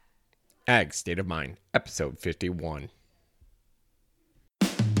Ag State of Mind, Episode 51.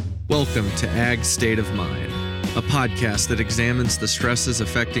 Welcome to Ag State of Mind, a podcast that examines the stresses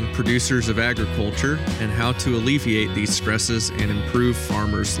affecting producers of agriculture and how to alleviate these stresses and improve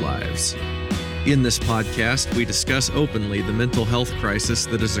farmers' lives. In this podcast, we discuss openly the mental health crisis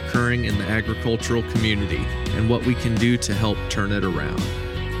that is occurring in the agricultural community and what we can do to help turn it around.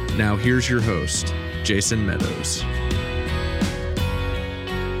 Now here's your host, Jason Meadows.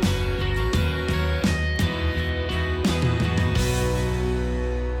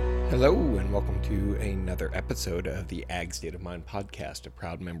 Hello and welcome to another episode of the Ag State of Mind podcast, a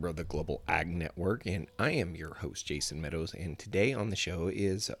proud member of the Global Ag Network, and I am your host, Jason Meadows, and today on the show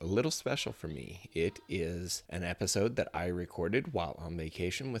is a little special for me. It is an episode that I recorded while on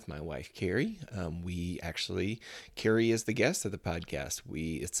vacation with my wife, Carrie. Carrie is the guest of the podcast.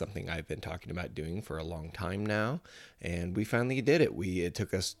 It's something I've been talking about doing for a long time now, and we finally did it. It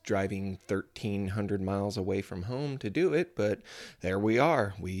took us driving 1,300 miles away from home to do it, but there we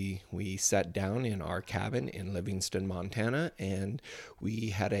are. We sat down in our cabin in Livingston, Montana, and we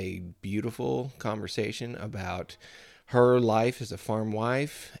had a beautiful conversation about her life as a farm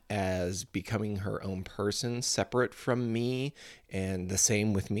wife, as becoming her own person, separate from me, and the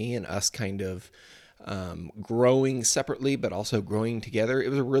same with me, and us kind of growing separately, but also growing together. It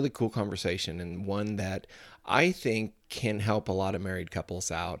was a really cool conversation, and one that I think can help a lot of married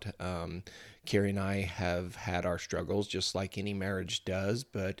couples out. Carrie and I have had our struggles just like any marriage does,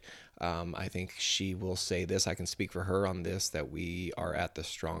 but I think she will say this, I can speak for her on this, that we are at the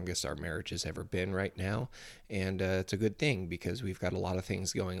strongest our marriage has ever been right now. And it's a good thing because we've got a lot of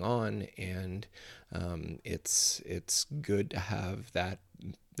things going on, and it's good to have that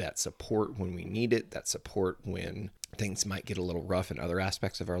support when we need it, that support when things might get a little rough in other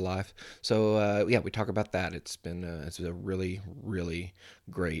aspects of our life. So we talk about that. It's a really, really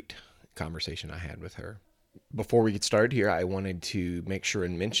great conversation I had with her. Before we get started here, I wanted to make sure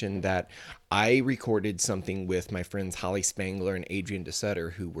and mention that I recorded something with my friends Holly Spangler and Adrian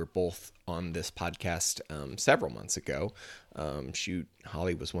DeSutter, who were both on this podcast several months ago.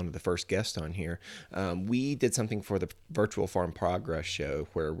 Holly was one of the first guests on here. We did something for the Virtual Farm Progress show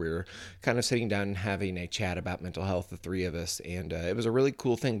where we're kind of sitting down and having a chat about mental health, the three of us. And it was a really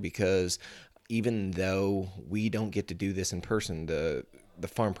cool thing because even though we don't get to do this in person, the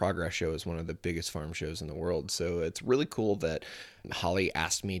Farm Progress show is one of the biggest farm shows in the world. So it's really cool that Holly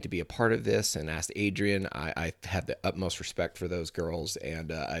asked me to be a part of this and asked Adrian. I had the utmost respect for those girls,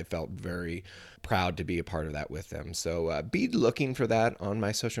 and I felt very proud to be a part of that with them. So be looking for that on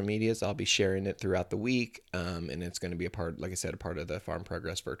my social medias. I'll be sharing it throughout the week, and it's going to be a part of the Farm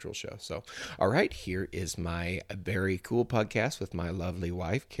Progress virtual show. So, all right, here is my very cool podcast with my lovely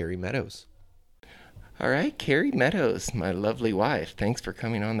wife, Carrie Meadows. All right, Carrie Meadows, my lovely wife. Thanks for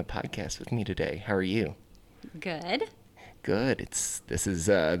coming on the podcast with me today. How are you? Good. Good. This is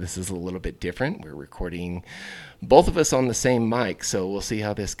a little bit different. We're recording both of us on the same mic, so we'll see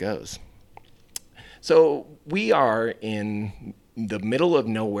how this goes. So we are in the middle of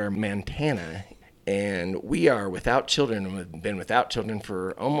nowhere, Montana, and we are without children. We've been without children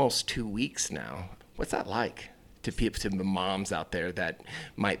for almost 2 weeks now. What's that like? To the moms out there that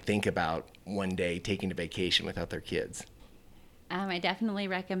might think about one day taking a vacation without their kids? I definitely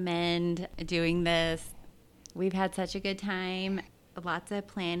recommend doing this. We've had such a good time. Lots of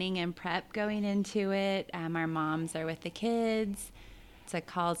planning and prep going into it. Our moms are with the kids. So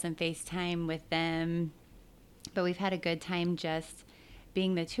calls and FaceTime with them. But we've had a good time just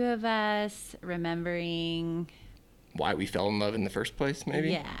being the two of us, remembering why we fell in love in the first place,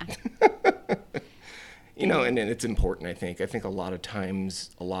 maybe? Yeah. And it's important, I think. I think a lot of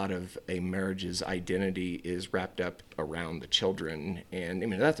times, a lot of a marriage's identity is wrapped up around the children. And,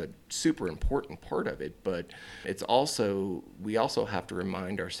 that's a super important part of it. But we also have to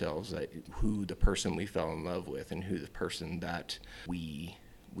remind ourselves that who the person we fell in love with and who the person that we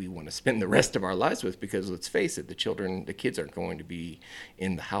want to spend the rest of our lives with, because let's face it, the kids aren't going to be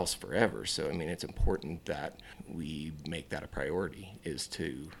in the house forever. So, it's important that we make that a priority, is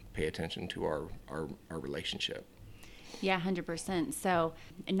to pay attention to our relationship. Yeah, 100%. So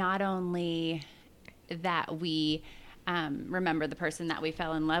not only that we remember the person that we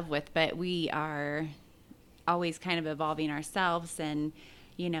fell in love with, but we are always kind of evolving ourselves and,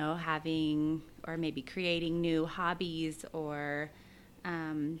 having or maybe creating new hobbies or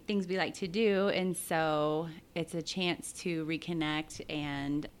things we like to do. And so it's a chance to reconnect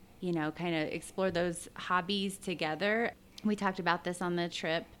and, kind of explore those hobbies together. We talked about this on the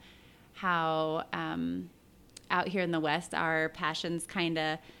trip, how out here in the West, our passions kind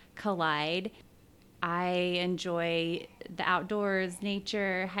of collide. I enjoy the outdoors,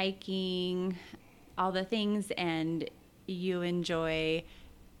 nature, hiking, all the things, and you enjoy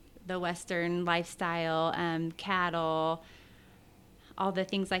the Western lifestyle, cattle, all the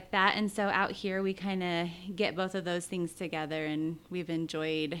things like that. And so out here we kind of get both of those things together, and we've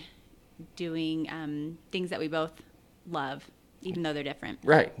enjoyed doing things that we both love, even though they're different.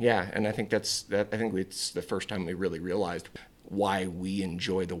 Right. Yeah. And I think I think it's the first time we really realized why we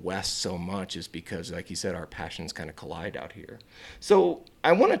enjoy the West so much is because, like you said, our passions kind of collide out here. So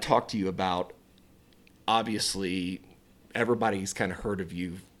I want to talk to you about, obviously, everybody's kind of heard of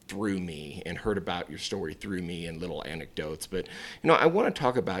you through me and heard about your story through me and little anecdotes. But, I want to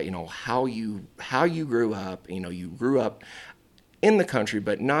talk about, how you grew up. You grew up in the country,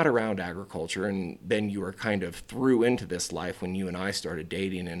 but not around agriculture. And then you were kind of threw into this life when you and I started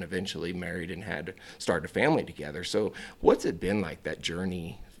dating and eventually married and had started a family together. So what's it been like, that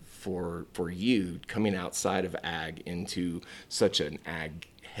journey for you coming outside of ag into such an ag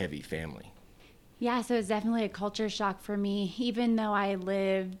heavy family? Yeah, so it's definitely a culture shock for me, even though I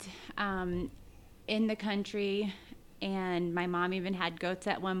lived in the country. And my mom even had goats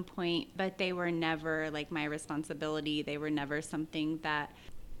at one point, but they were never like my responsibility. They were never something that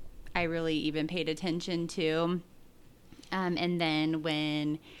I really even paid attention to. And then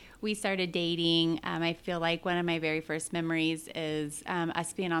when we started dating, I feel like one of my very first memories is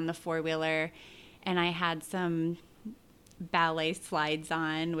us being on the four-wheeler, and I had some ballet slides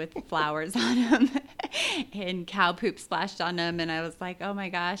on with flowers on them and cow poop splashed on them, and I was like, oh my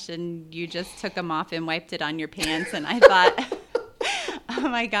gosh, and you just took them off and wiped it on your pants, and I thought, oh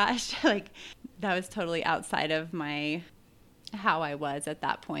my gosh, like that was totally outside of how I was at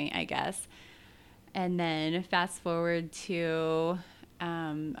that point, I guess. And then fast forward to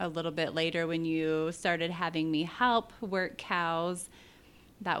a little bit later when you started having me help work cows.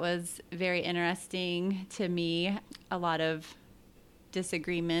 That was very interesting to me. A lot of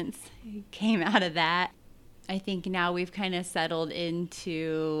disagreements came out of that. I think now we've kind of settled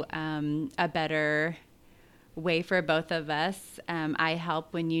into a better way for both of us. I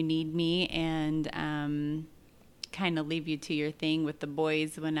help when you need me, and kind of leave you to your thing with the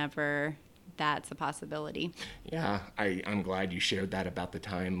boys whenever that's a possibility. Yeah, I'm glad you shared that about the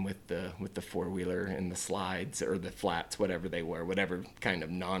time with the four-wheeler and the slides or the flats, whatever they were, whatever kind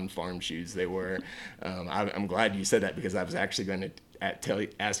of non-farm shoes they were. I'm glad you said that, because I was actually going to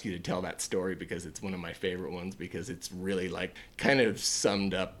ask you to tell that story, because it's one of my favorite ones, because it's really like kind of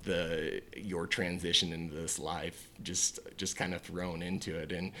summed up your transition into this life, just kind of thrown into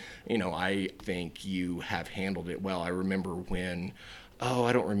it. And I think you have handled it well. I remember when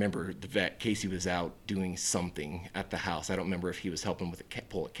I don't remember, the vet, Casey, was out doing something at the house. I don't remember if he was helping with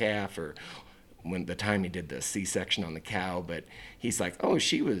pull a calf, or when the time he did the C-section on the cow, but he's like,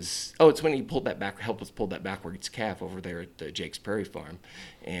 it's when he helped us pull that backwards calf over there at the Jake's Prairie Farm.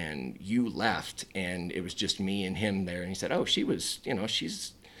 And you left, and it was just me and him there. And he said, she was,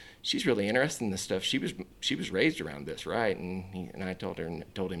 she's really interested in this stuff. She was raised around this, right? And I told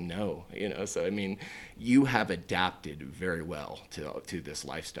him no, So I mean, you have adapted very well to this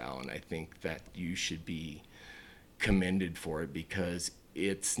lifestyle, and I think that you should be commended for it, because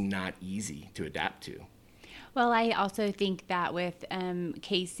it's not easy to adapt to. Well, I also think that with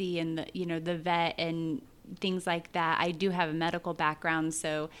Casey and the vet and things like that, I do have a medical background,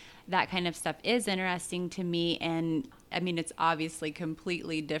 so that kind of stuff is interesting to me. And I mean, it's obviously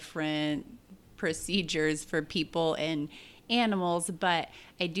completely different procedures for people and animals, but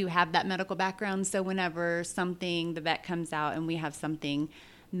I do have that medical background. So whenever the vet comes out and we have something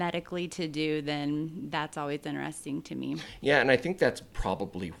medically to do, then that's always interesting to me. Yeah, and I think that's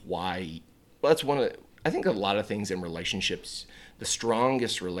probably why, that's one of I think a lot of things in relationships, the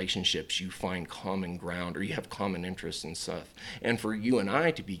strongest relationships, you find common ground, or you have common interests and stuff. And for you and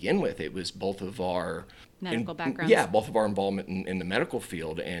I, to begin with, it was both of our medical backgrounds. Yeah, both of our involvement in the medical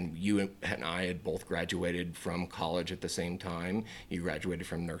field. And you and I had both graduated from college at the same time. You graduated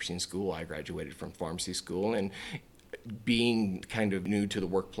from nursing school. I graduated from pharmacy school. And being kind of new to the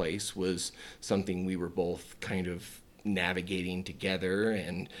workplace was something we were both kind of navigating together,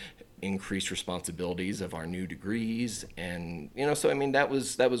 and increased responsibilities of our new degrees. And so I mean, that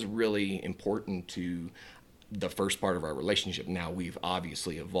was really important to the first part of our relationship. Now we've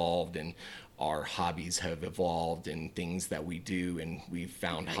obviously evolved, and our hobbies have evolved, and things that we do, and we've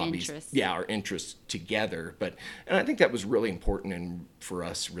found our interests together. And I think that was really important, and for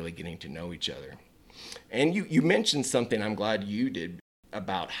us really getting to know each other. And you mentioned something, I'm glad you did,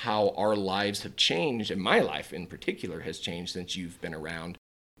 about how our lives have changed, and my life in particular has changed since you've been around.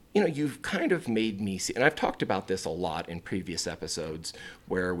 you've kind of made me see, and I've talked about this a lot in previous episodes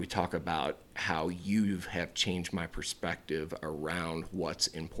where we talk about how you have changed my perspective around what's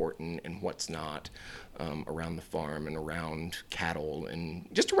important and what's not, around the farm and around cattle and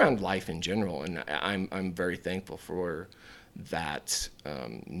just around life in general. And I'm very thankful for that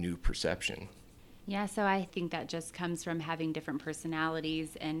new perception. Yeah, so I think that just comes from having different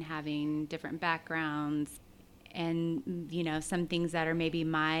personalities and having different backgrounds. And, some things that are maybe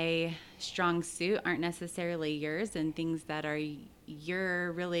my strong suit aren't necessarily yours, and things that are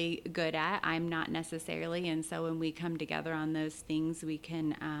you're really good at, I'm not necessarily. And so when we come together on those things, we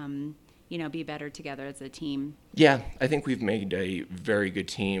can, be better together as a team. Yeah, I think we've made a very good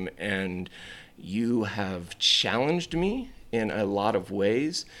team, and you have challenged me in a lot of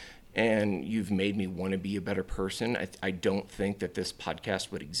ways, and you've made me want to be a better person. I don't think that this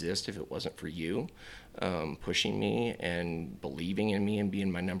podcast would exist if it wasn't for you pushing me and believing in me and being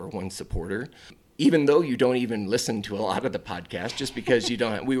my number one supporter. Even though you don't even listen to a lot of the podcast, just because you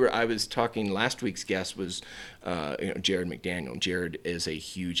don't. I was talking. Last week's guest was, Jared McDaniel. Jared is a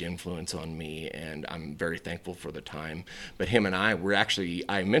huge influence on me, and I'm very thankful for the time. But him and I were actually.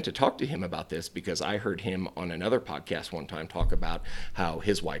 I meant to talk to him about this because I heard him on another podcast one time talk about how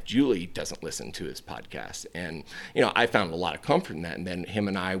his wife Julie doesn't listen to his podcast, and I found a lot of comfort in that. And then him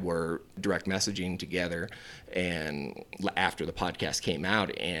and I were direct messaging together, and after the podcast came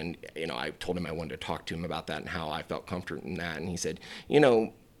out, and I told him I wanted to talk to him about that and how I felt comfort in that. And he said,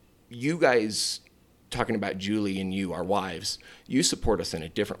 you guys, talking about Julie and you, our wives, you support us in a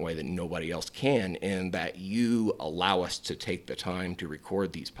different way than nobody else can, and that you allow us to take the time to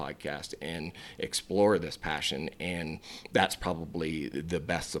record these podcasts and explore this passion. And that's probably the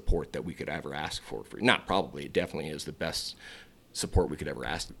best support that we could ever ask for. Not probably, it definitely is the best support we could ever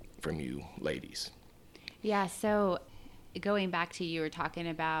ask from you ladies. Yeah, so going back to you were talking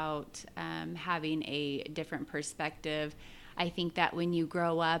about having a different perspective. I think that when you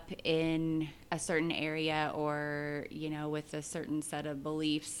grow up in a certain area or, with a certain set of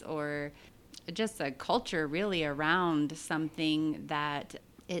beliefs or just a culture really around something, that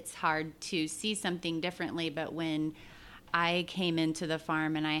it's hard to see something differently. But when I came into the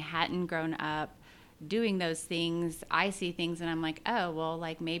farm and I hadn't grown up doing those things, I see things and I'm like, oh, well,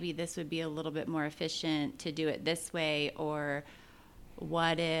 like maybe this would be a little bit more efficient to do it this way, or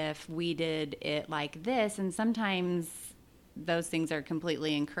what if we did it like this? And sometimes those things are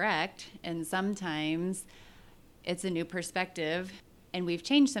completely incorrect, and sometimes it's a new perspective and we've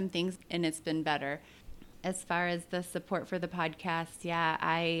changed some things and it's been better. As far as the support for the podcast, yeah,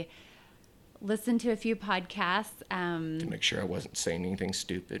 I listened to a few podcasts. To make sure I wasn't saying anything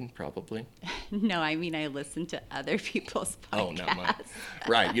stupid, probably. No, I mean, I listened to other people's podcasts. Oh, not mine.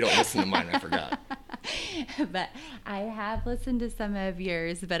 Right, you don't listen to mine, I forgot. But I have listened to some of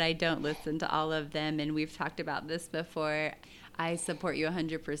yours, but I don't listen to all of them. And we've talked about this before. I support you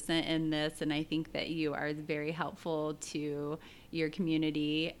 100% in this, and I think that you are very helpful to your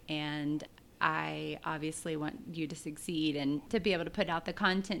community, and I obviously want you to succeed and to be able to put out the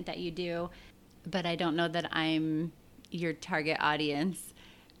content that you do. But I don't know that I'm your target audience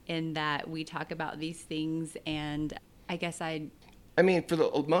in that we talk about these things. And I guess for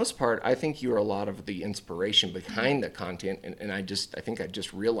the most part, I think you are a lot of the inspiration behind the content. And I think I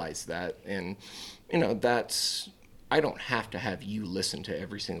just realized that. And, I don't have to have you listen to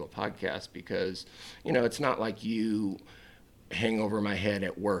every single podcast because, it's not like you hang over my head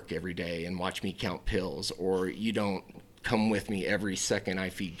at work every day and watch me count pills, or you don't come with me every second I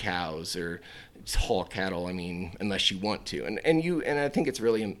feed cows or haul cattle. Unless you want to. And I think that's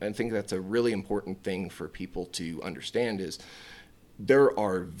a really important thing for people to understand is there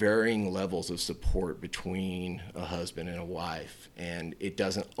are varying levels of support between a husband and a wife, and it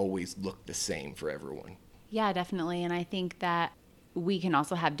doesn't always look the same for everyone. Yeah, definitely. And I think that we can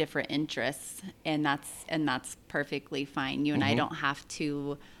also have different interests, and that's perfectly fine. You and I don't have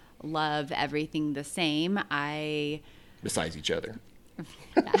to love everything the same. Besides each other.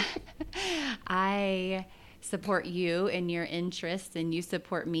 I support you in your interests, and you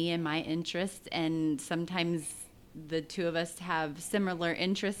support me in my interests. And sometimes the two of us have similar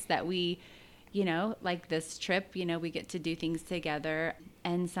interests that we, like this trip, we get to do things together.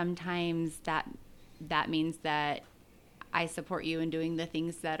 And sometimes that means that I support you in doing the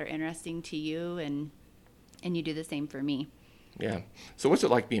things that are interesting to you, and you do the same for me. Yeah. So what's it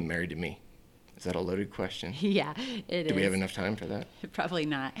like being married to me? Is that a loaded question? Yeah, it is. Do we have enough time for that? Probably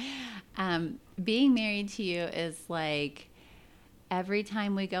not. Being married to you is like every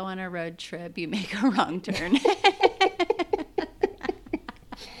time we go on a road trip, you make a wrong turn.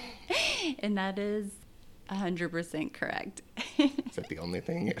 And that is 100% correct. Is that the only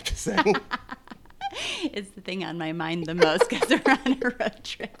thing you have to say? It's the thing on my mind the most because we're on a road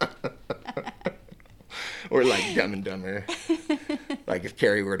trip. Or like Dumb and Dumber. Like if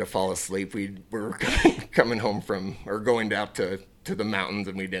Carrie were to fall asleep, we're coming home from, or going out to the mountains,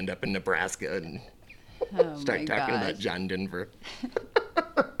 and we'd end up in Nebraska and start talking about John Denver.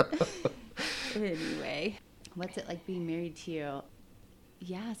 Anyway, what's it like being married to you?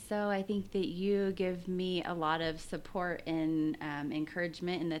 Yeah, so I think that you give me a lot of support and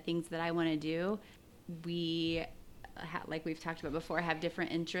encouragement in the things that I want to do. We, like we've talked about before, have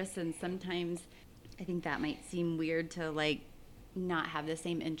different interests, and sometimes I think that might seem weird to like not have the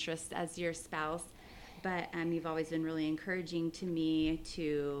same interests as your spouse, but you've always been really encouraging to me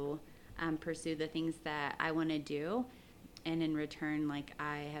to pursue the things that I want to do, and in return, like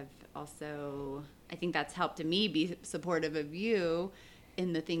I think that's helped me be supportive of you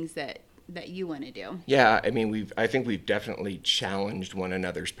in the things that you want to do. Yeah, I mean, I think we've definitely challenged one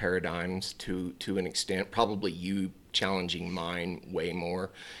another's paradigms to an extent. Probably you challenging mine way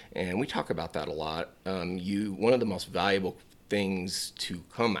more, and we talk about that a lot. One of the most valuable things to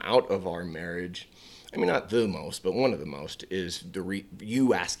come out of our marriage, I mean, not the most, but one of the most, is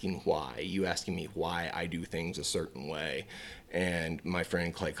you asking why. You asking me why I do things a certain way. And my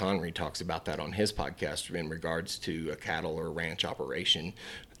friend Clay Connery talks about that on his podcast in regards to a cattle or ranch operation.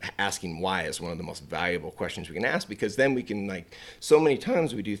 Asking why is one of the most valuable questions we can ask, because then we can, like, so many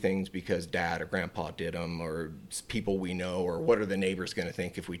times we do things because dad or grandpa did them, or people we know, or what are the neighbors going to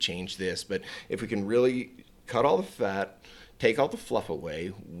think if we change this. But if we can really cut all the fat, take all the fluff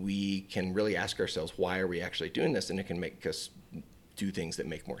away, we can really ask ourselves, why are we actually doing this? And it can make us do things that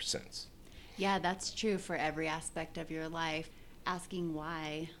make more sense. Yeah, that's true for every aspect of your life. Asking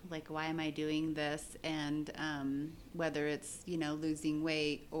why, like, why am I doing this? And whether it's, losing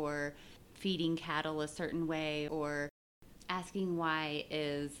weight or feeding cattle a certain way, or asking why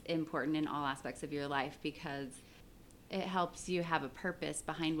is important in all aspects of your life, because it helps you have a purpose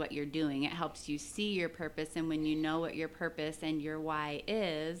behind what you're doing. It helps you see your purpose. And when you know what your purpose and your why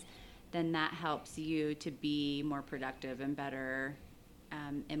is, then that helps you to be more productive and better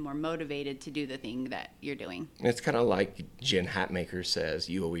and more motivated to do the thing that you're doing. It's kind of like Jen Hatmaker says.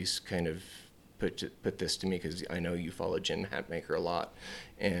 You always kind of put this to me, because I know you follow Jen Hatmaker a lot,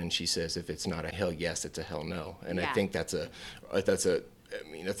 and she says, if it's not a hell yes, it's a hell no. And yeah. I think that's a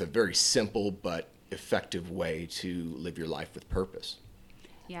very simple but effective way to live your life with purpose.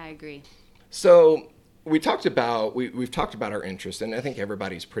 Yeah, I agree. So we've talked about our interests, and I think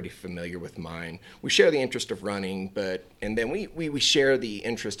everybody's pretty familiar with mine. We share the interest of running, and then we share the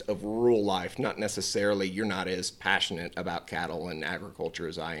interest of rural life. Not necessarily, you're not as passionate about cattle and agriculture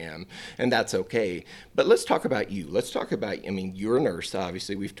as I am, and that's okay. But let's talk about you. Let's talk about, you're a nurse,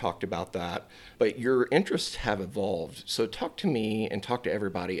 obviously, we've talked about that, but your interests have evolved. So talk to me and talk to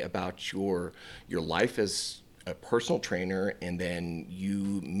everybody about your life as a personal trainer, and then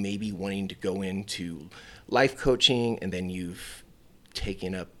you maybe wanting to go into life coaching, and then you've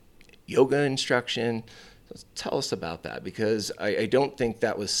taken up yoga instruction. So tell us about that, because I don't think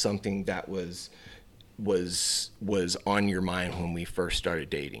that was something that was on your mind when we first started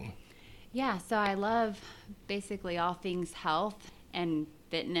dating. Yeah, so I love basically all things health and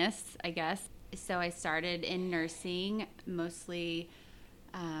fitness, I guess. So I started in nursing, mostly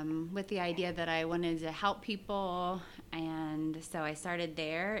with the idea that I wanted to help people, and so I started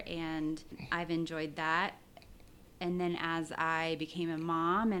there, and I've enjoyed that. And then as I became a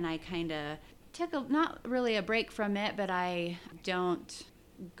mom, and I kind of took not really a break from it, but I don't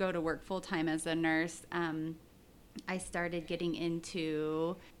go to work full-time as a nurse, I started getting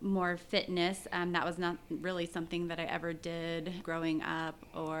into more fitness. That was not really something that I ever did growing up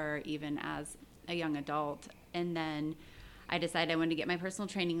or even as a young adult. And then I decided I wanted to get my personal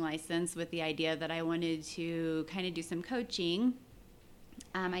training license with the idea that I wanted to kind of do some coaching.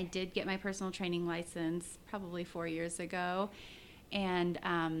 I did get my personal training license probably 4 years ago. And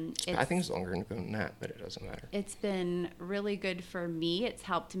I think it's longer than that, but it doesn't matter. It's been really good for me. It's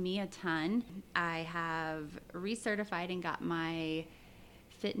helped me a ton. I have recertified and got my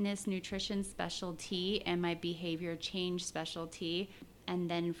fitness nutrition specialty and my behavior change specialty. And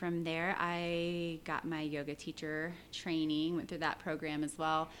then from there, I got my yoga teacher training, went through that program as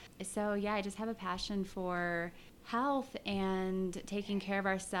well. So yeah, I just have a passion for health and taking care of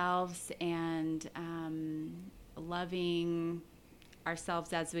ourselves and loving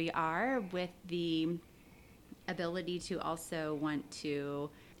ourselves as we are, with the ability to also want to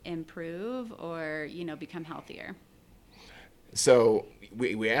improve or, become healthier. So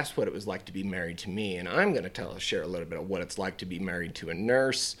we asked what it was like to be married to me, and I'm going to share a little bit of what it's like to be married to a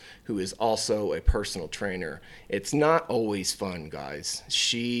nurse who is also a personal trainer. It's not always fun, guys.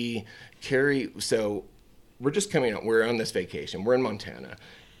 So we're just coming up. We're on this vacation. We're in Montana,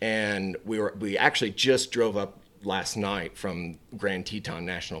 and we actually just drove up last night from Grand Teton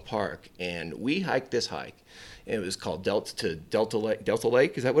National Park, and we hiked this hike. It was called Delta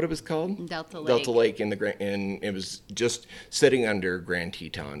Lake. Is that what it was called? Delta Lake. Delta Lake and it was just sitting under Grand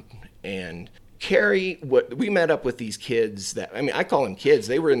Teton. And Carrie, we met up with these kids I call them kids.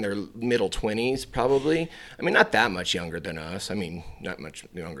 They were in their middle 20s, probably. I mean, not that much younger than us. I mean, not much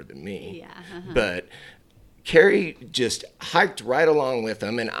younger than me. Yeah. But Carrie just hiked right along with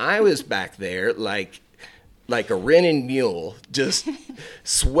them, and I was back there like a rented mule, just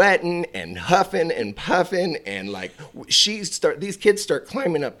sweating and huffing and puffing, and like these kids start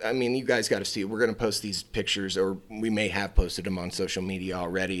climbing up. I mean, you guys got to see it. We're going to post these pictures, or we may have posted them on social media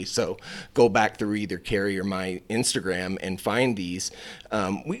already. So go back through either Carrie or my Instagram and find these.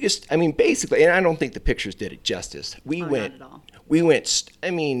 Basically, and I don't think the pictures did it justice. Not at all. We went,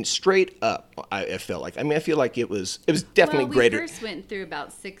 straight up. I felt like. I feel like it was definitely greater. We first went through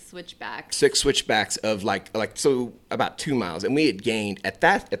about 6 switchbacks. 6 switchbacks of so about 2 miles, and we had gained at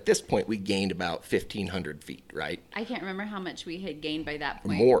this point we gained about 1,500 feet, right? I can't remember how much we had gained by that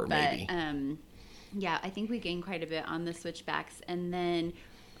point. More, maybe. Yeah, I think we gained quite a bit on the switchbacks, and then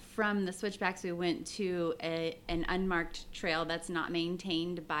from the switchbacks we went to an unmarked trail that's not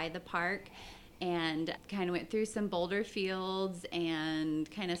maintained by the park. And kind of went through some boulder fields and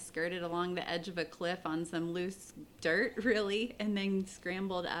kind of skirted along the edge of a cliff on some loose dirt, really, and then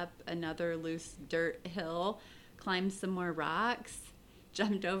scrambled up another loose dirt hill, climbed some more rocks,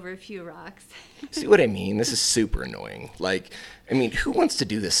 jumped over a few rocks. See what I mean? This is super annoying. Who wants to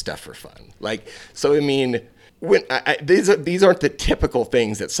do this stuff for fun? When these aren't the typical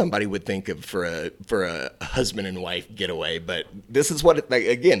things that somebody would think of for a husband and wife getaway, but this is what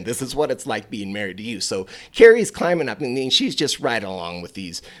this is what it's like being married to you. So Carrie's climbing up, and she's just right along with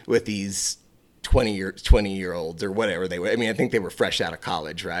these 20-year-olds or whatever they were. I mean, I think they were fresh out of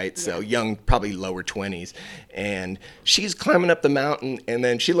college, right? Yeah. So young, probably lower 20s. And she's climbing up the mountain, and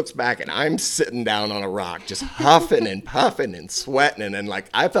then she looks back, and I'm sitting down on a rock, just huffing and puffing and sweating, and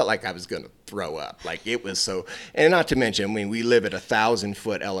I felt like I was going to throw up. It was so, and not to mention, we live at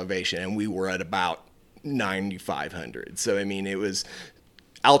 1,000-foot elevation, and we were at about 9,500. So, it was,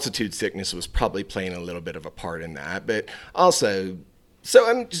 altitude sickness was probably playing a little bit of a part in that, but also,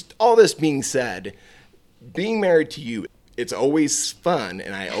 all this being said, being married to you, it's always fun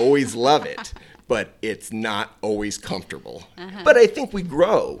and I always love it, but it's not always comfortable. Uh-huh. But I think we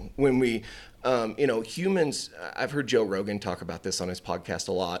grow when we, humans, I've heard Joe Rogan talk about this on his podcast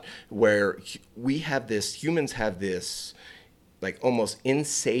a lot, where humans have this almost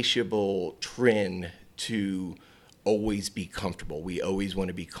insatiable trend to always be comfortable. We always want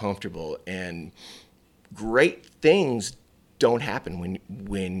to be comfortable, and great things don't happen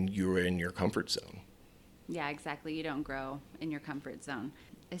when you're in your comfort zone. Yeah, exactly. You don't grow in your comfort zone.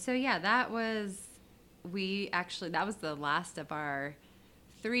 So yeah, that was the last of our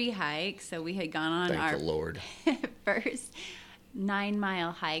 3 hikes. So we had gone on Thank the Lord. First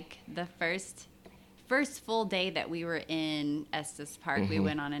 9-mile hike. The first full day that we were in Estes Park, mm-hmm. we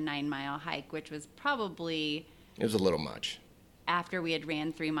went on a 9-mile hike, which was probably... It was a little much. After we had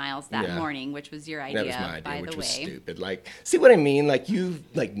ran 3 miles that morning, which was your idea, that was my idea, by which the was way. Stupid. See what I mean? You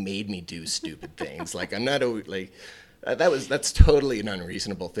made me do stupid things. I'm not that's totally an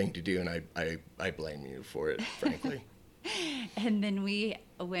unreasonable thing to do, and I blame you for it, frankly. And then we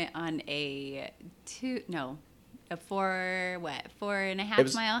went on a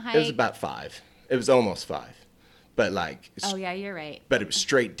 4.5 mile hike. It was about 5. It was almost 5. But oh yeah, you're right. But it was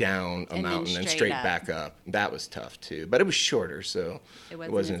straight down a and mountain and straight back up. That was tough too. But it was shorter, so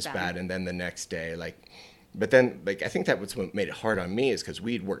it wasn't as bad. And then the next day, but then I think that was what made it hard on me, is because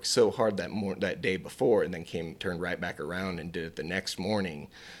we'd worked so hard that day before, and then turned right back around and did it the next morning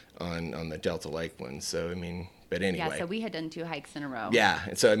on the Delta Lake one. So but anyway. Yeah, so we had done 2 hikes in a row. Yeah,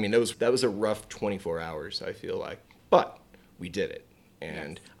 and so that was a rough 24 hours, I feel like, but we did it.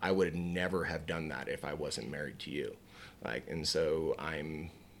 And yes. I would never have done that if I wasn't married to you. And so I'm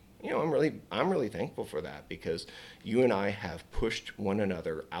really thankful for that, because you and I have pushed one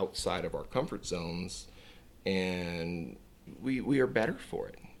another outside of our comfort zones, and we are better for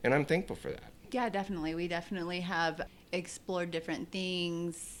it. And I'm thankful for that. Yeah, definitely. We definitely have explored different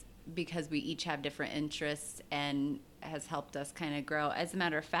things because we each have different interests, and has helped us kind of grow. As a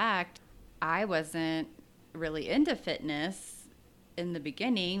matter of fact, I wasn't really into fitness in the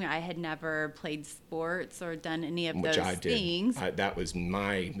beginning, I had never played sports or done any of Which those I did. things. That was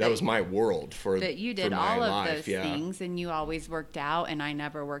my world for But you did for my all of life. those Yeah. things, and you always worked out, and I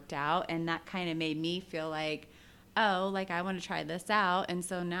never worked out. And that kind of made me feel like, oh, like I want to try this out. And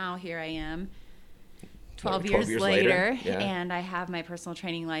so now here I am 12 years later, yeah. and I have my personal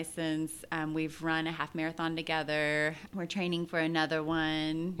training license. We've run a half marathon together. We're training for another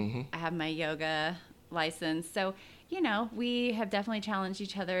one. Mm-hmm. I have my yoga license. So, we have definitely challenged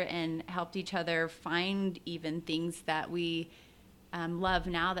each other and helped each other find even things that we love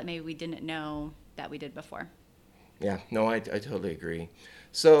now that maybe we didn't know that we did before. Yeah, no, I totally agree.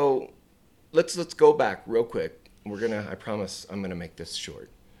 So let's go back real quick. I promise I'm gonna make this short.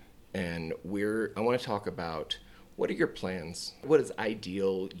 And I want to talk about, what are your plans? What is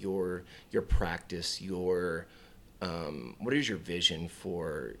ideal, your practice, what is your vision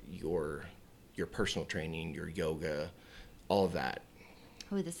for your personal training, your yoga, all of that?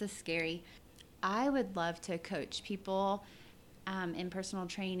 Oh, this is scary. I would love to coach people in personal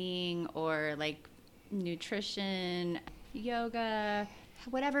training or like nutrition, yoga,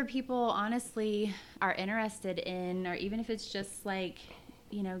 whatever people honestly are interested in, or even if it's just like,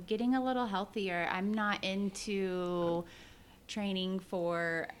 getting a little healthier. I'm not into training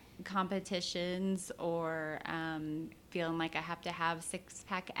for competitions or feeling like I have to have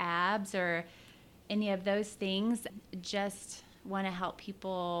 6-pack abs or any of those things. Just want to help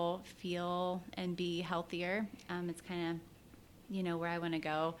people feel and be healthier. It's kind of, where I want to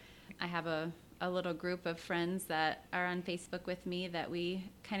go. I have a little group of friends that are on Facebook with me that we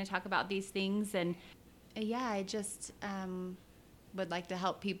kind of talk about these things. And yeah, I just would like to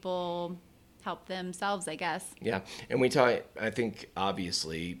help people help themselves, I guess. Yeah. And I think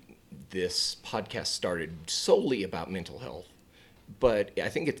obviously this podcast started solely about mental health, but I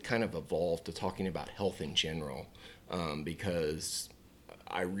think it's kind of evolved to talking about health in general, because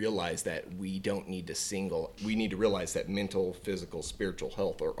I realize that we need to realize that mental, physical, spiritual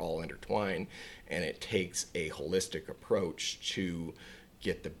health are all intertwined, and it takes a holistic approach to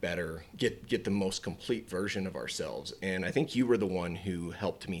get the most complete version of ourselves. And I think you were the one who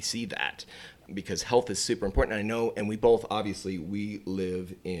helped me see that, because health is super important. I know, and we both, obviously, we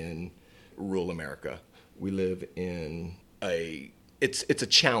live in rural America. We live in it's a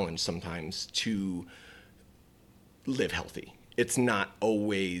challenge sometimes to live healthy. It's not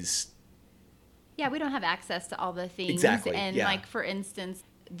always. Yeah, we don't have access to all the things. Exactly. And yeah. like, for instance,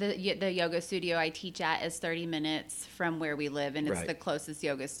 the yoga studio I teach at is 30 minutes from where we live, and it's Right. the closest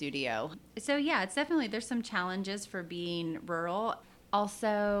yoga studio. So yeah, there's some challenges for being rural.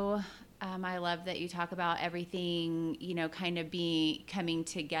 Also, I love that you talk about everything, kind of coming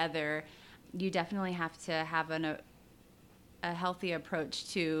together. You definitely have to have a healthy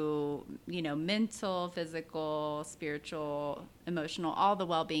approach to, mental, physical, spiritual, emotional, all the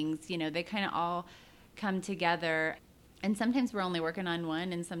well-beings. They kind of all come together. And sometimes we're only working on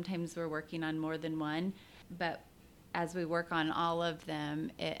one, and sometimes we're working on more than one. But as we work on all of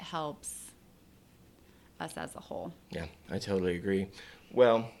them, it helps us as a whole. Yeah, I totally agree.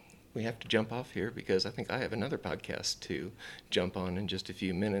 Well, we have to jump off here because I think I have another podcast to jump on in just a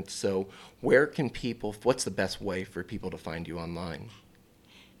few minutes. So what's the best way for people to find you online?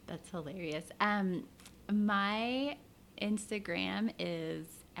 That's hilarious. My Instagram is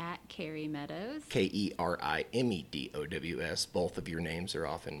at Carrie Meadows. KeriMeDows. Both of your names are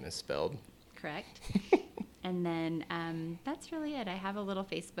often misspelled. Correct. And then that's really it. I have a little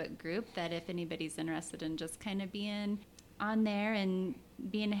Facebook group that if anybody's interested in just kind of being on there and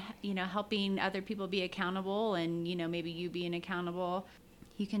being, helping other people be accountable, and, maybe you being accountable,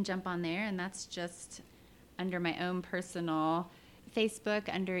 you can jump on there. And that's just under my own personal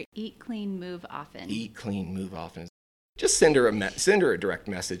Facebook under Eat Clean Move Often. Eat Clean Move Often. Just send her a direct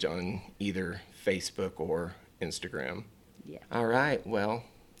message on either Facebook or Instagram. Yeah. All right. Well,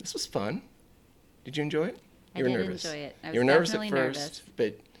 this was fun. Did you enjoy it? I did enjoy it. I was you were nervous at definitely first, nervous.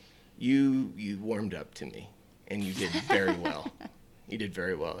 but you warmed up to me, and you did very well. You did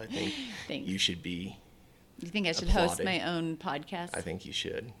very well. I think Thanks. you should be. You think I should applauded. host my own podcast? I think you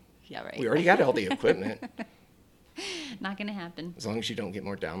should. Yeah, right. We already got all the equipment. Not going to happen. As long as you don't get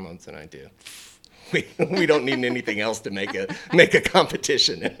more downloads than I do. We don't need anything else to make a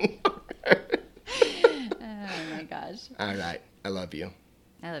competition in. Oh my gosh. All right. I love you.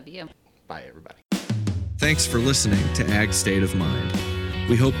 I love you. Bye, everybody. Thanks for listening to Ag State of Mind.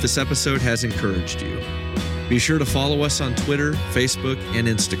 We hope this episode has encouraged you. Be sure to follow us on Twitter, Facebook, and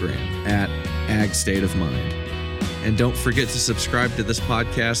Instagram at Ag State of Mind. And don't forget to subscribe to this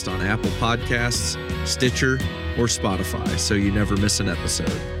podcast on Apple Podcasts, Stitcher, or Spotify so you never miss an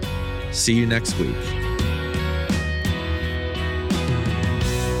episode. See you next week.